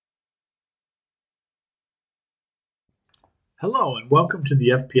Hello, and welcome to the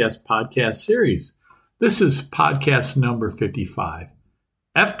FPS podcast series. This is podcast number 55,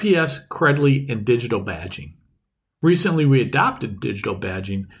 FPS, Credly, and Digital Badging. Recently, we adopted digital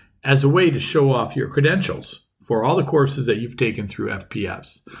badging as a way to show off your credentials for all the courses that you've taken through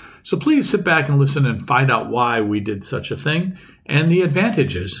FPS. So please sit back and listen and find out why we did such a thing and the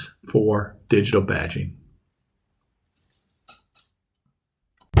advantages for digital badging.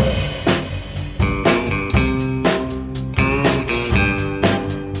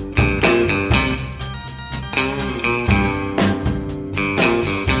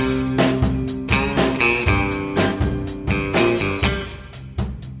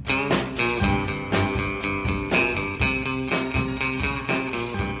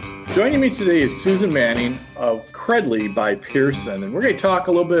 Joining me today is Susan Manning of Credly by Pearson, and we're going to talk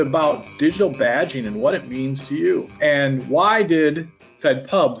a little bit about digital badging and what it means to you. And why did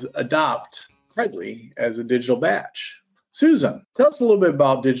FedPubs adopt Credly as a digital badge? Susan, tell us a little bit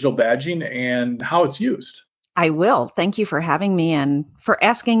about digital badging and how it's used. I will. Thank you for having me and for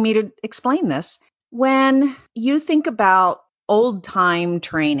asking me to explain this. When you think about old-time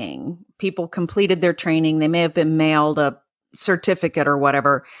training, people completed their training, they may have been mailed a certificate or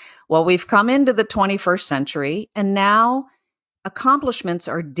whatever. Well, we've come into the 21st century, and now accomplishments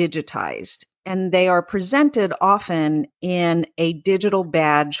are digitized, and they are presented often in a digital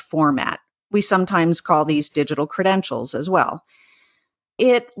badge format. We sometimes call these digital credentials as well.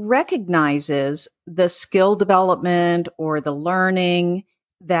 It recognizes the skill development or the learning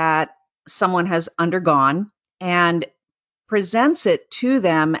that someone has undergone and presents it to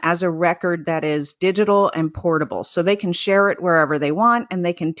them as a record that is digital and portable. So they can share it wherever they want, and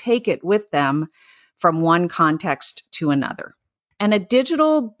they can take it with them from one context to another. And a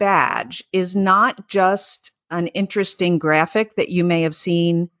digital badge is not just an interesting graphic that you may have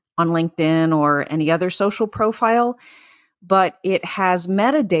seen on LinkedIn or any other social profile, but it has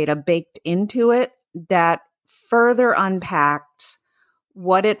metadata baked into it that further unpacks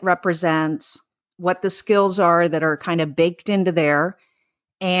what it represents, what the skills are that are kind of baked into there,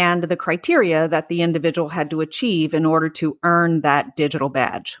 and the criteria that the individual had to achieve in order to earn that digital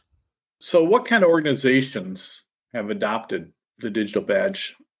badge. So what kind of organizations have adopted the digital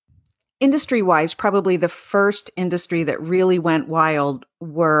badge? Industry-wise, probably the first industry that really went wild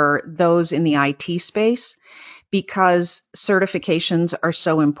were those in the IT space, because certifications are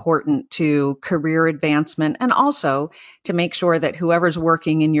so important to career advancement and also to make sure that whoever's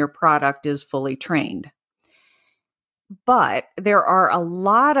working in your product is fully trained. But there are a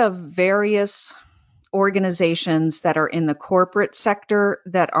lot of various organizations that are in the corporate sector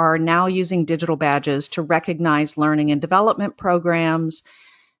that are now using digital badges to recognize learning and development programs,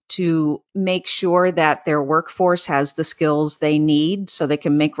 to make sure that their workforce has the skills they need so they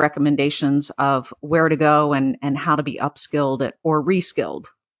can make recommendations of where to go and how to be upskilled or reskilled.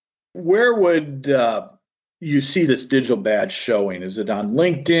 Where would you see this digital badge showing? Is it on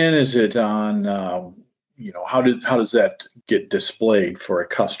LinkedIn? Is it on, how does that get displayed for a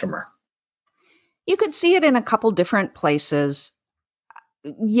customer? You could see it in a couple different places.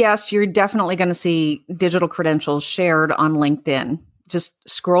 Yes, you're definitely going to see digital credentials shared on LinkedIn. Just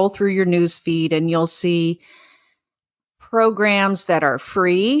scroll through your news feed and you'll see programs that are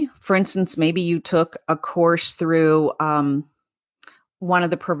free. For instance, maybe you took a course through one of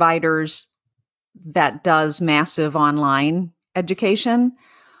the providers that does massive online education,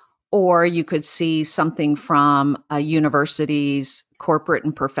 or you could see something from a university's corporate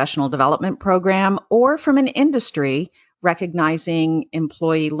and professional development program, or from an industry recognizing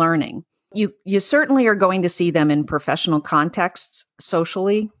employee learning. You certainly are going to see them in professional contexts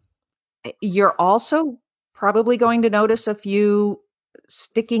socially. You're also probably going to notice a few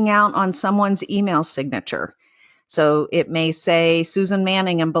sticking out on someone's email signature. So it may say Susan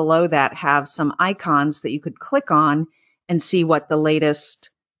Manning, and below that have some icons that you could click on and see what the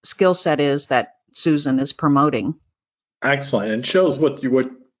latest skill set is that Susan is promoting. Excellent. And shows what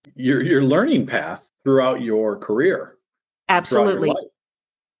your learning path throughout your career. Absolutely. Throughout your life.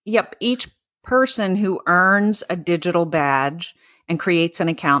 Yep. Each person who earns a digital badge and creates an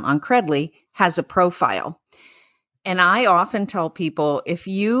account on Credly has a profile. And I often tell people, if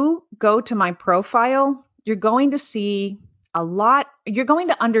you go to my profile, you're going to see a lot. You're going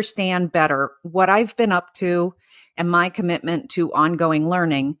to understand better what I've been up to and my commitment to ongoing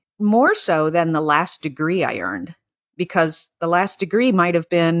learning, more so than the last degree I earned, because the last degree might have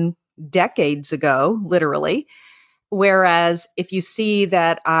been decades ago, literally. Whereas if you see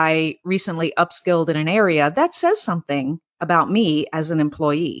that I recently upskilled in an area, that says something about me as an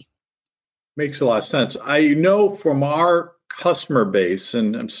employee. Makes a lot of sense. I know from our customer base,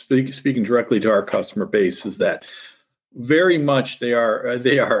 and I'm speaking directly to our customer base, is that very much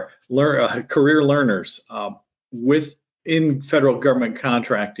career learners. Within federal government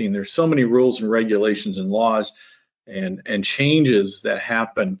contracting, there's so many rules and regulations and laws and changes that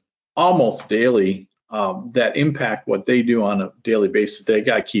happen almost daily that impact what they do on a daily basis. They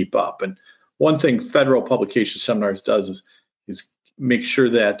got to keep up. And one thing Federal Publication Seminars does is make sure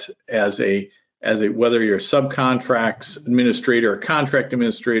that as a whether you're a subcontracts administrator, a contract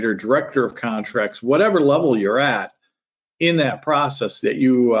administrator, director of contracts, whatever level you're at in that process, that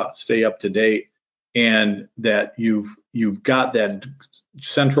you stay up to date and that you've got that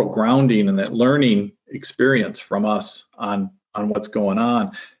central grounding and that learning experience from us on what's going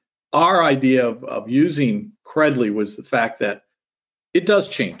on. Our idea of using Credly was the fact that it does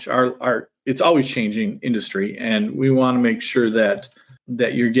change. It's always changing industry, and we want to make sure that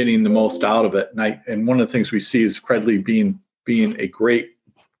you're getting the most out of it. And one of the things we see is Credly being a great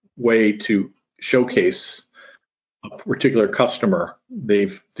way to showcase a particular customer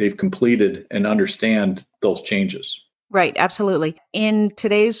they've completed and understand those changes. Right, absolutely. In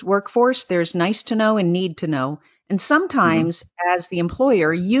today's workforce, there's nice to know and need to know. And sometimes, as the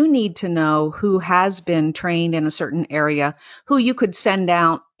employer, you need to know who has been trained in a certain area, who you could send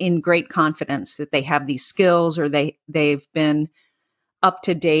out in great confidence that they have these skills or they've been up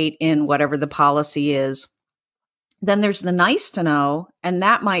to date in whatever the policy is. Then there's the nice to know, and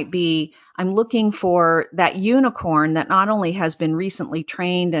that might be, I'm looking for that unicorn that not only has been recently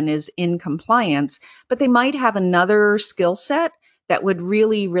trained and is in compliance, but they might have another skill set that would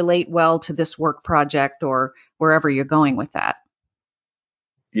really relate well to this work project or wherever you're going with that.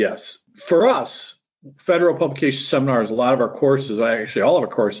 Yes. For us, Federal Publication Seminars, a lot of our courses, actually all of our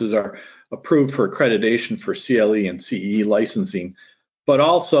courses, are approved for accreditation for CLE and CE licensing. But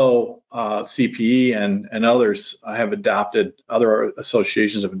also CPE and others have adopted, other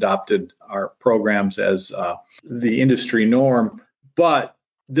associations have adopted our programs as the industry norm. But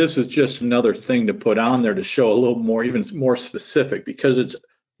this is just another thing to put on there to show a little more, even more specific, because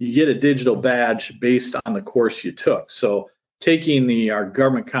you get a digital badge based on the course you took. So taking our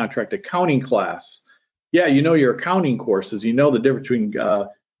government contract accounting class, you know your accounting courses, you know the difference between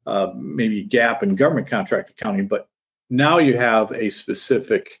maybe GAAP and government contract accounting, but now you have a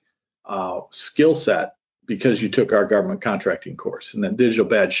specific skill set because you took our government contracting course, and that digital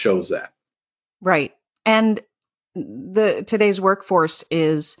badge shows that. Right. And today's workforce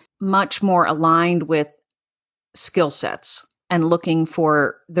is much more aligned with skill sets and looking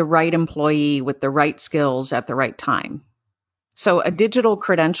for the right employee with the right skills at the right time. So a digital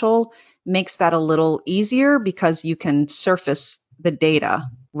credential makes that a little easier because you can surface the data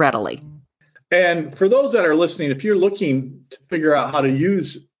readily. And for those that are listening, if you're looking to figure out how to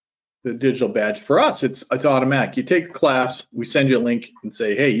use the digital badge, for us, it's automatic. You take the class, we send you a link and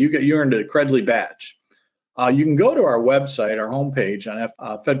say, hey, you earned a Credly badge. You can go to our website, our homepage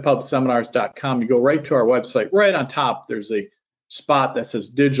on fedpubseminars.com. You go right to our website. Right on top, there's a spot that says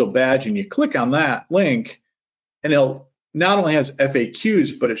digital badge, and you click on that link, and it'll not only has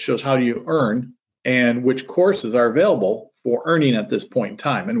FAQs, but it shows how do you earn and which courses are available for earning at this point in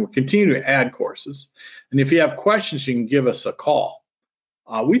time. And we'll continue to add courses. And if you have questions, you can give us a call.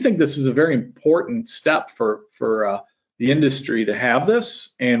 We think this is a very important step for the industry to have this.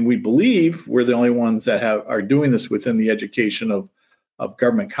 And we believe we're the only ones that are doing this within the education of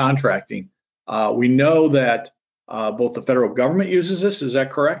government contracting. We know that both the federal government uses this. Is that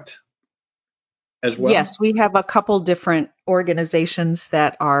correct? As well? Yes, we have a couple different organizations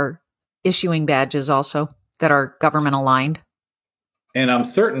that are issuing badges also that are government aligned. And I'm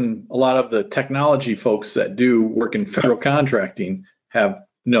certain a lot of the technology folks that do work in federal contracting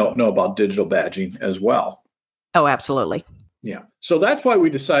know about digital badging as well. Oh, absolutely. Yeah. So that's why we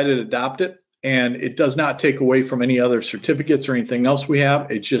decided to adopt it. And it does not take away from any other certificates or anything else we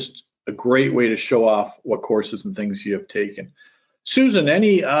have. It's just a great way to show off what courses and things you have taken. Susan,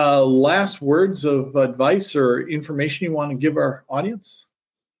 any last words of advice or information you want to give our audience?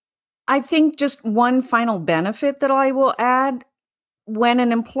 I think just one final benefit that I will add, when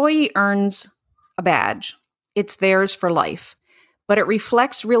an employee earns a badge, it's theirs for life, but it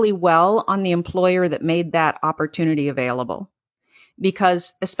reflects really well on the employer that made that opportunity available.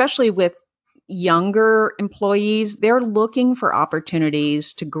 Because especially with younger employees, they're looking for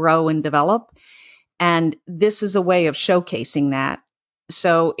opportunities to grow and develop. And this is a way of showcasing that.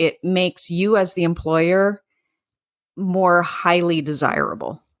 So it makes you as the employer more highly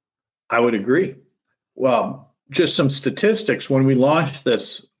desirable. I would agree. Well, just some statistics. When we launched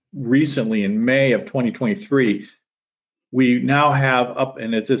this recently in May of 2023, we now have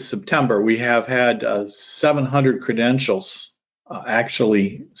and it's this September, we have had 700 credentials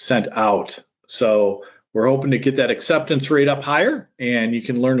actually sent out. So We're hoping to get that acceptance rate up higher, and you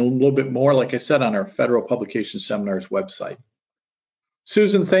can learn a little bit more, like I said, on our Federal Publication Seminars website.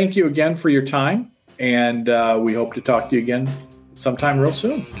 Susan, thank you again for your time, and we hope to talk to you again sometime real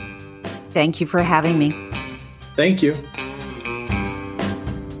soon. Thank you for having me. Thank you.